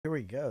here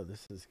we go.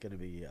 This is going to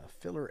be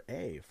filler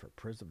A for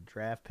Prizm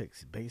Draft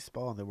Picks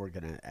Baseball, and then we're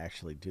going to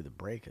actually do the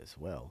break as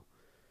well.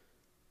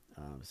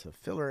 So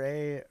filler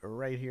A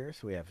right here.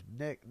 So we have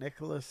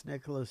Nicholas,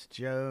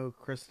 Joe,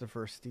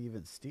 Christopher,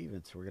 Steven. So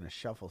we're going to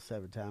shuffle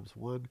 7 times.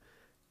 1,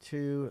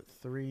 2,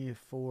 3,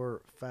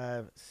 4,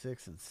 5,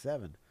 6, and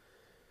 7.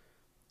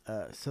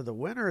 So the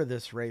winner of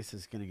this race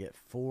is going to get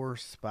 4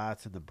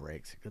 spots in the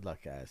breaks. Good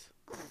luck, guys.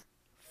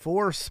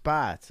 4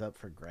 spots up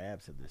for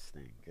grabs in this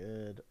thing.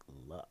 Good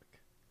luck.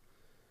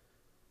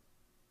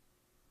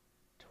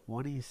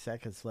 20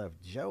 seconds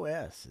left. Joe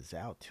S. is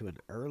out to an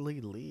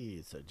early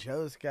lead. So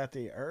Joe's got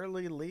the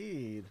early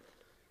lead.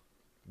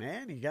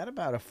 Man, you got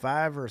about a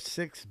 5 or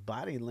 6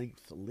 body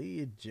length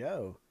lead,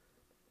 Joe.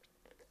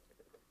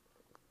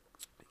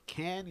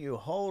 Can you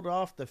hold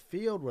off the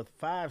field with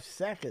 5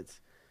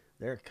 seconds?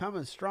 They're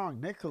coming strong.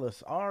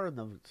 Nicholas R. in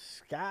the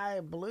sky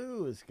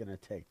blue is going to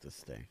take this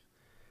thing.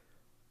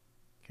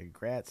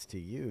 Congrats to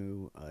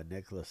you,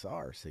 Nicholas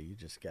R. So you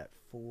just got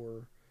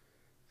 4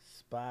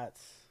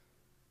 spots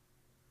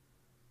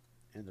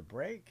in the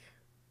break.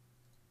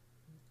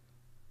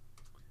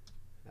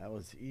 That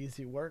was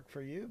easy work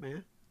for you,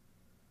 man.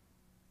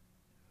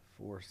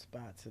 4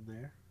 spots in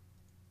there.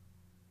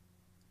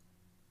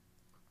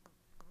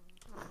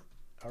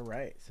 All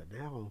right, so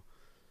now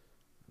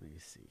let me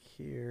see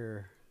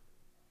here.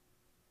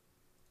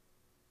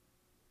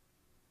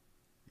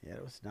 Yeah,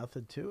 there was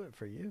nothing to it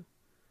for you,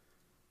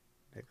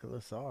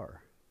 Nicholas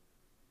R.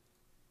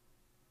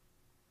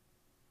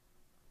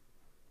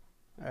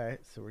 All right,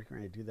 so we're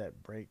going to do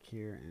that break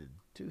here in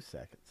 2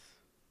 seconds.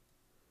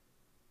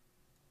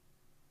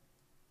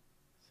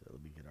 So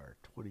let me get our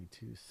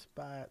 22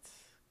 spots.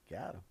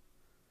 Got them.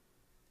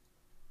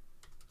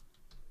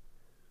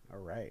 All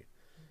right.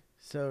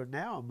 So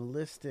now I'm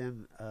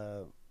listing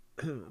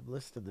I'm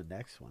listing the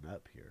next one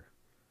up here.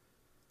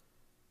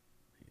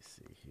 Let me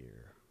see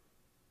here.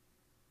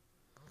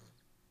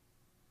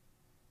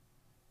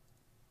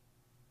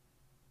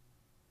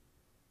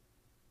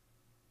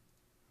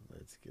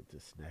 Let's get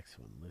this next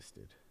one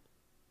listed.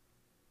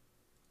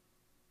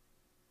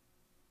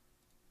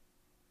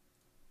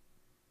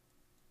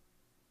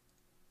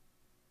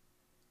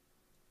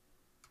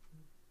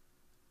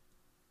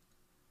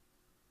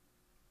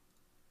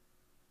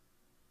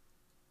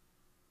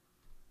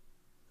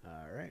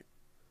 All right.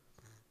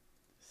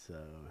 So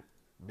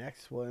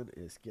next one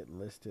is getting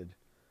listed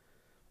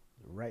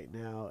right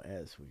now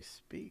as we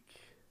speak.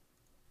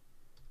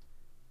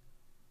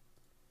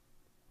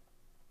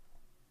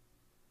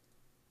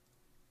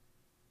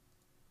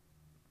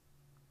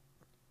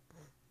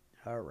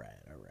 All right.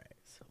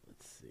 So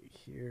let's see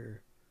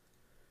here.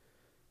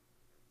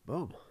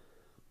 Boom.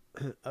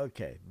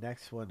 Okay,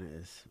 next one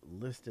is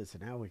listed. So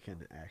now we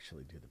can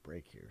actually do the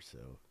break here. So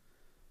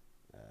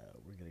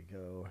we're going to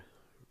go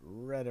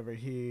right over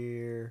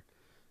here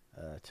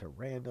to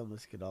random.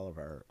 Let's get all of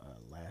our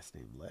last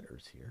name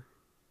letters here.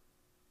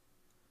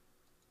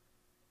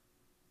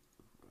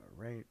 All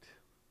right.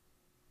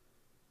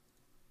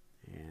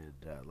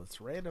 And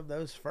let's random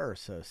those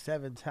first. So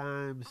 7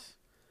 times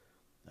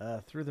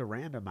through the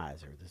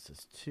randomizer. This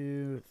is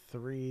 2,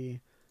 3,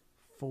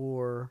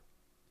 4,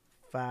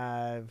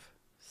 5,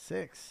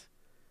 6,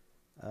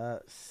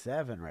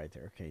 7 right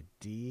there. Okay,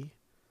 D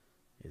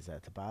is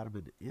at the bottom,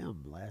 and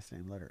M, last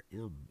name letter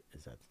M,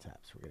 is at the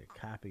top. So we're going to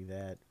copy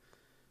that,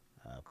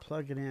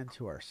 plug it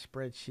into our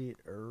spreadsheet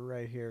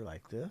right here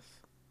like this.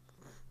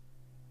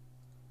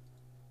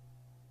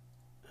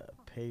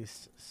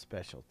 Paste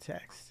special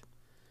text.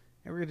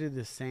 And we're going to do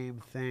the same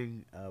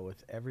thing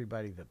with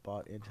everybody that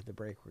bought into the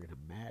break. We're going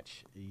to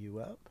match you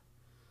up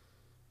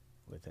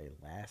with a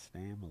last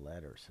name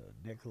letter. So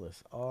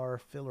Nicholas R,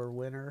 filler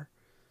winner.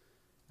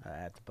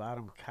 At the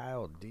bottom,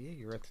 Kyle D,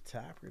 you're at the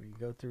top. We're going to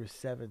go through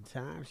 7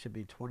 times. Should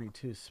be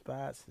 22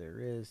 spots. There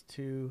is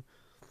 2,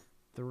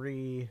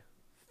 3,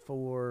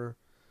 4,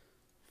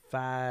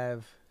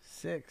 5,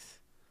 6,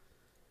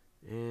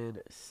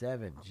 and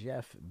 7.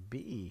 Jeff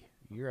B,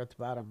 you're at the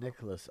bottom.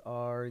 Nicholas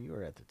R,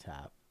 you're at the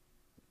top.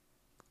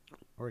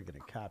 We're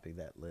going to copy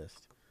that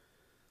list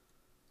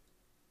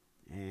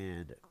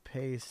and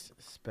paste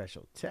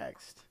special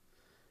text.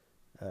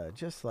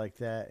 Just like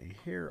that. And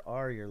here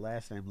are your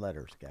last name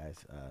letters,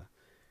 guys.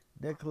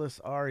 Nicholas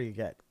R, you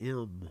got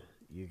M,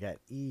 you got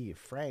E,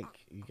 Frank,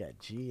 you got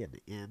G and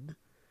N.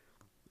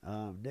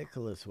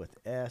 Nicholas with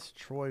S,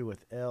 Troy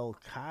with L,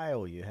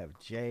 Kyle, you have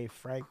J,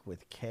 Frank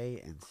with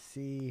K and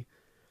C,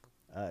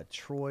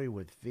 Troy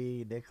with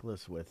V,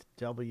 Nicholas with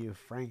W,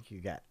 Frank,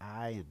 you got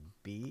I and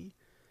B,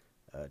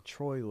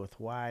 Troy with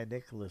Y,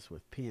 Nicholas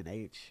with P and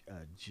H,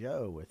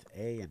 Joe with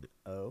A and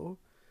O.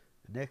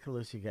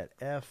 Nicholas, you got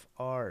F,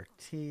 R,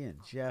 T, and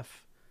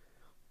Jeff,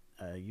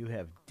 you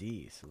have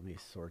D. So let me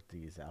sort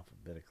these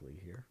alphabetically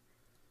here.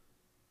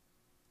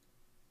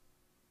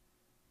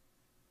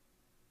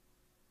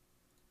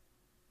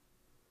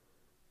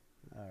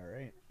 All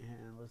right,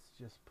 and let's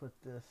just put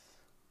this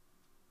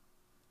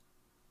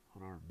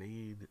on our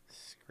main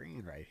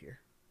screen right here.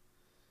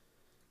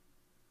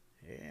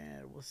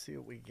 And we'll see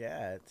what we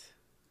got.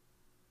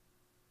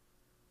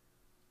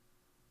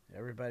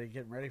 Everybody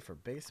getting ready for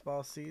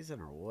baseball season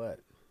or what?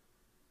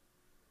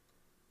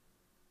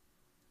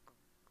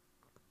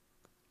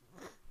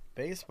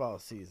 Baseball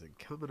season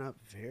coming up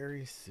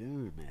very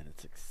soon, man.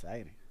 It's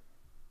exciting.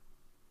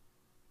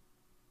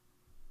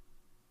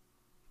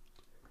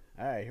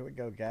 All right, here we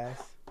go, guys.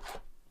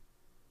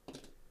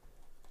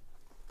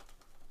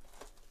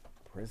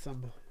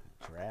 Prizm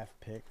draft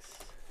picks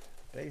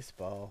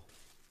baseball.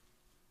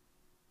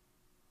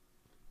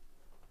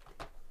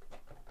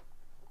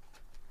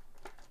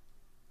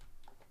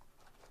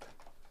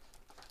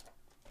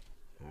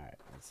 All right,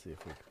 let's see if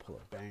we can pull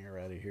a banger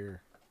out of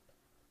here.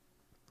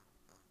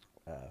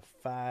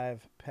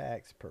 5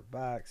 packs per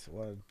box.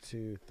 1,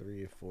 2,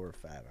 3, 4,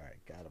 5. All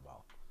right, got them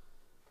all.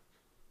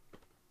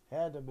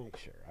 Had to make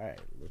sure. All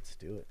right, let's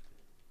do it.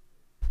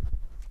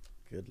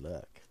 Good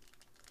luck.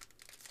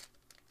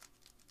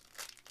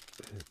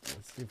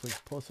 Let's see if we can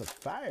pull some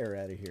fire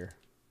out of here.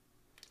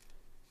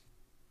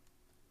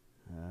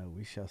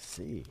 We shall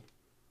see.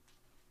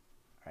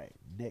 All right,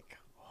 Nick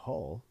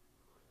Hull.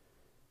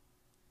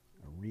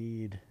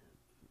 Reed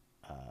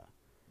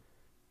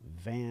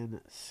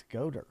Van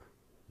Scoter.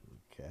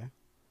 Okay.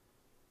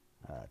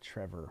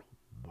 Trevor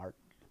Martin.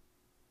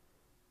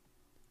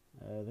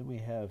 Then we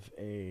have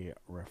a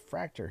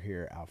refractor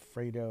here,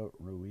 Alfredo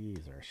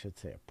Ruiz, or I should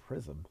say a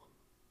Prizm.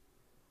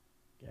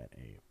 Got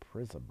a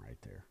Prizm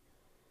right there.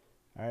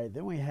 All right,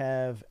 then we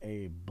have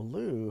a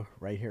blue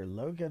right here,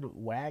 Logan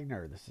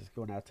Wagner. This is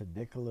going out to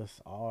Nicholas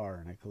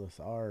R. Nicholas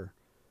R.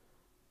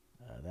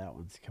 That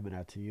one's coming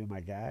out to you, my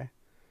guy.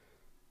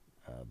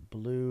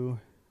 Blue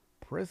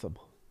Prizm.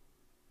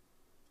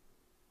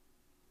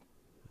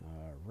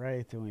 All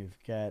right, then we've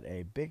got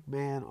a big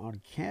man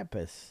on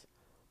campus,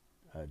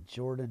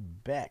 Jordan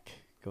Beck,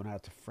 going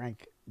out to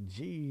Frank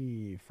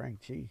G.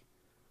 Frank G.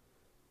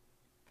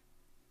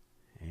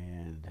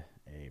 And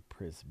a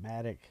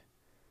prismatic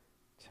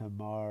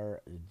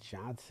Tamar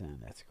Johnson.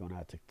 That's going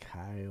out to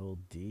Kyle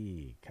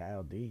D.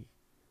 Kyle D.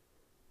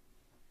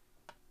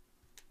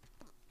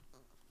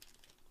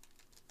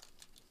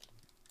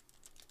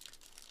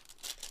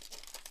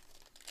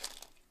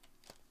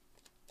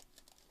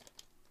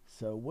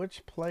 So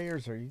which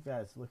players are you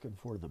guys looking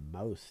for the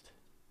most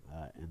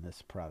in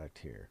this product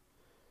here?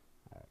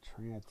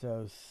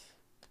 Trantos,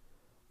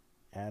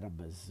 Adam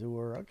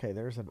Mazur. Okay,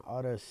 there's an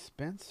auto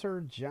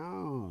Spencer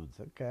Jones.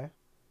 Okay.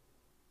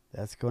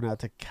 That's going out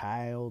to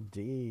Kyle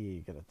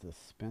D. Got it to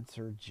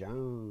Spencer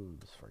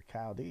Jones for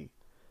Kyle D.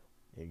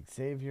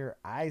 Xavier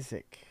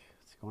Isaac.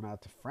 It's going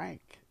out to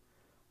Frank.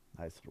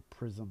 Nice little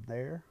Prizm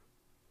there.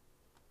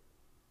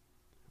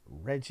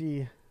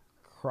 Reggie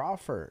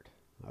Crawford.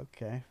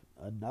 Okay.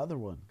 Another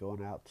one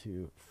going out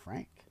to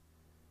Frank.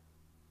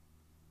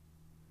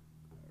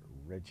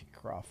 Reggie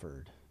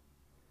Crawford.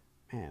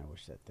 Man, I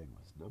wish that thing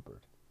was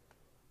numbered.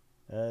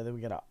 Then we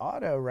got an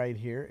auto right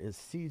here. Is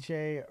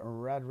CJ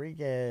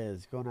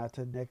Rodriguez going out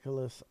to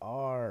Nicholas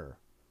R.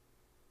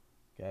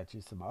 Got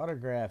you some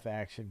autograph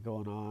action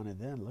going on. And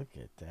then look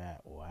at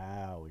that.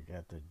 Wow, we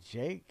got the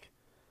Jake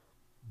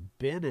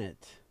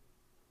Bennett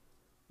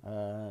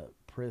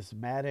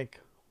prismatic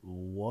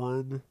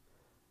 1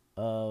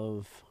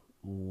 of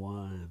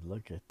 1.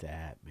 Look at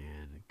that,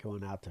 man.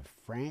 Going out to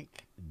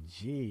Frank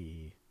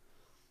G.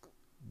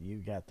 You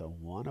got the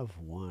 1 of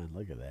 1.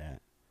 Look at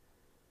that.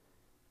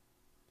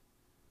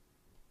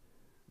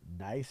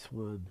 Nice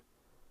one,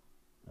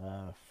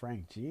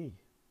 Frank G.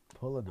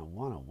 Pulling a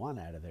 1 of 1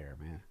 out of there,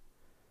 man.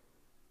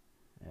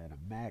 And a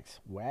Max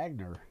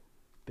Wagner,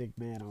 big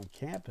man on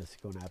campus,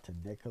 going out to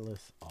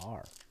Nicholas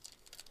R.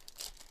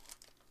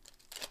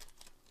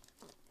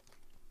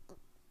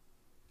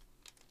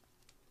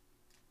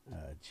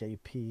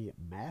 J.P.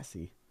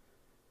 Massey.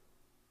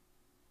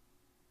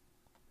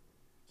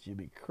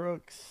 Jimmy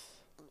Crooks.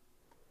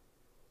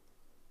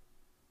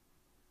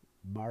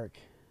 Mark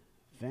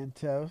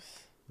Ventos.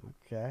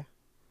 Okay.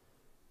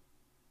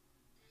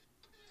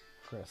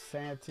 Chris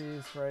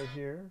Santis right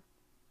here.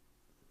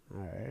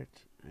 All right.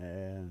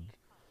 And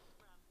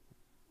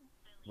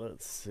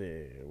let's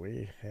see.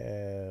 We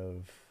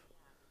have...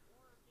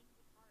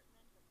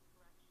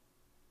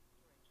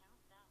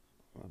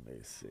 Let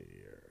me see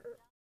here.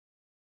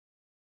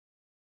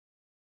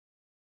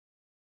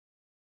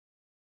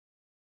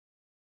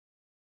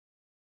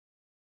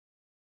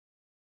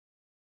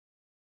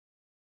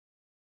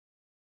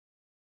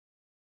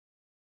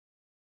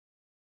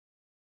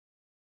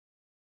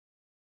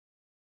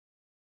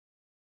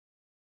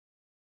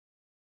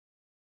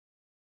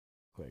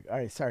 Quick. All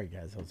right, sorry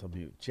guys, I was on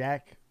mute.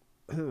 Jack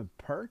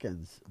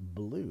Perkins,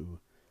 blue,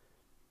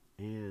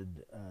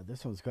 and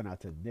this one's going out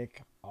to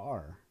Nick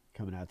R.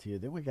 Coming out to you.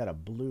 Then we got a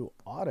blue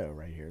auto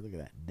right here. Look at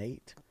that,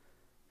 Nate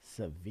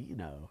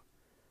Savino,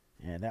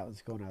 and that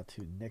one's going out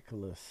to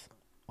Nicholas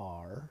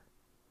R.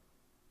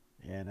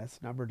 And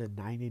that's numbered to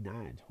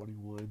 99,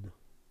 21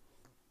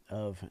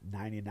 of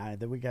 99.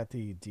 Then we got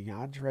the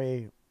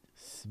DeAndre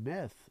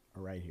Smith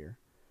right here.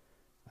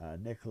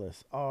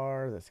 Nicholas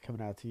R. That's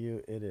coming out to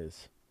you. It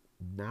is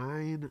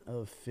 9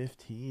 of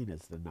 15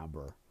 is the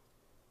number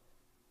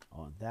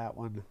on that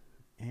one.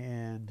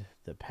 And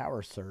the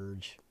Power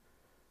Surge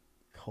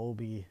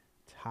Colby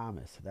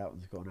Thomas. That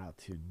one's going out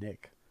to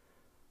Nick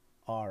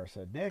R.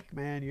 So Nick,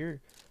 man, you're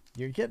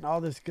getting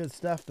all this good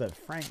stuff, but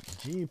Frank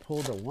G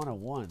pulled a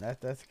 101.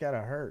 That's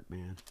gotta hurt,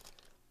 man.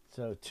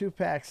 So 2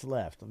 packs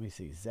left. Let me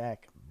see.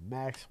 Zach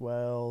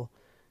Maxwell,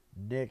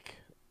 Nick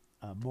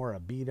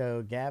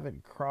Morabito,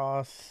 Gavin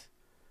Cross.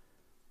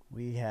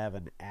 We have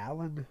an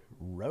Alan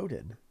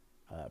Roden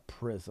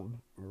Prizm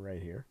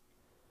right here.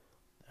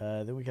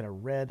 Then we got a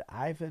red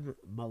Ivan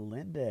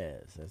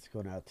Melendez. That's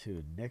going out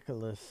to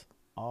Nicholas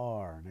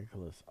R.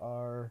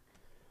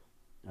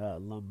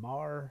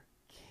 Lamar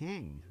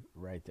King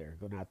right there.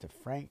 Going out to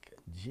Frank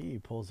G.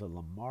 Pulls a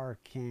Lamar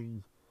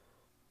King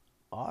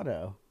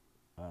auto.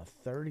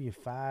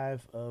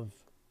 35 of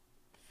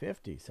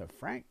 50. So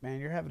Frank, man,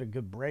 you're having a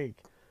good break.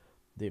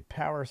 The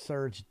Power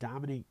Surge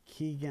Dominique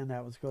Keegan.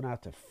 That was going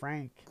out to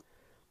Frank.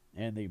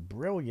 And the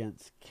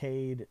Brilliance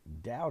Cade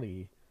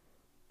Dowdy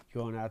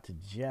going out to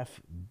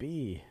Jeff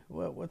B.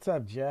 What's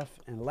up, Jeff?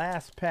 And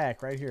last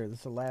pack right here. This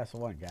is the last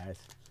one, guys.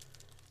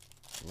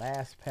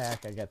 Last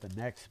pack. I got the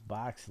next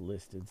box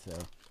listed, so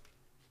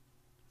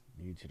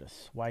need you to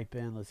swipe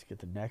in. Let's get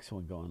the next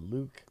one going.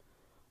 Luke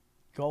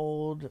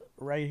Gold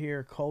right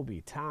here.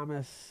 Colby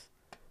Thomas.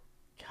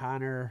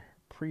 Connor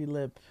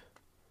Prelip.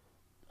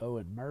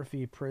 Owen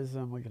Murphy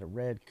Prizm. We got a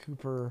red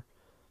Cooper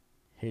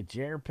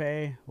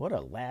Hijerpe. What a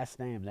last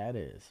name that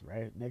is,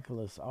 right?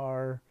 Nicholas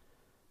R.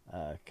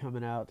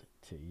 Coming out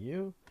to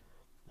you.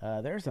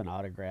 There's an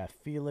autograph.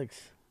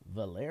 Felix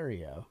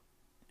Valerio.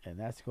 And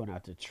that's going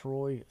out to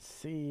Troy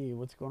C.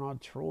 What's going on,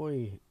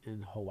 Troy,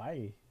 in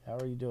Hawaii? How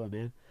are you doing,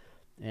 man?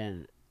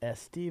 And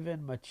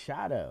Estevan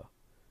Machado.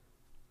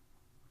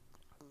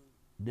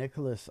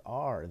 Nicholas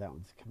R. That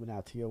one's coming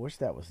out to you. I wish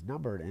that was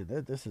numbered. And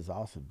this is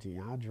awesome.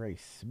 DeAndre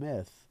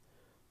Smith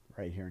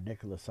right here.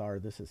 Nicholas R.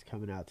 This is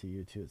coming out to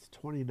you, too. It's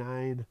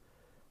 29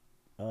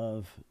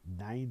 of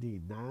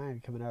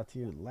 99 coming out to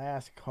you. And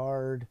last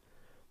card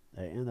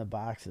in the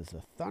box is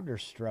a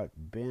Thunderstruck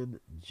Ben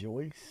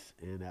Joyce.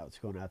 And that's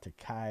going out to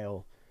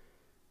Kyle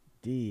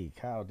D.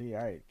 All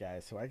right,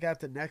 guys. So I got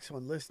the next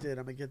one listed.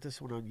 I'm going to get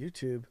this one on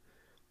YouTube.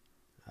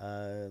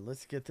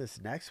 Let's get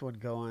this next one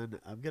going.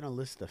 I'm going to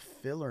list the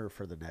filler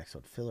for the next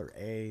one. Filler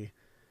A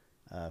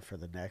for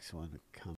the next one.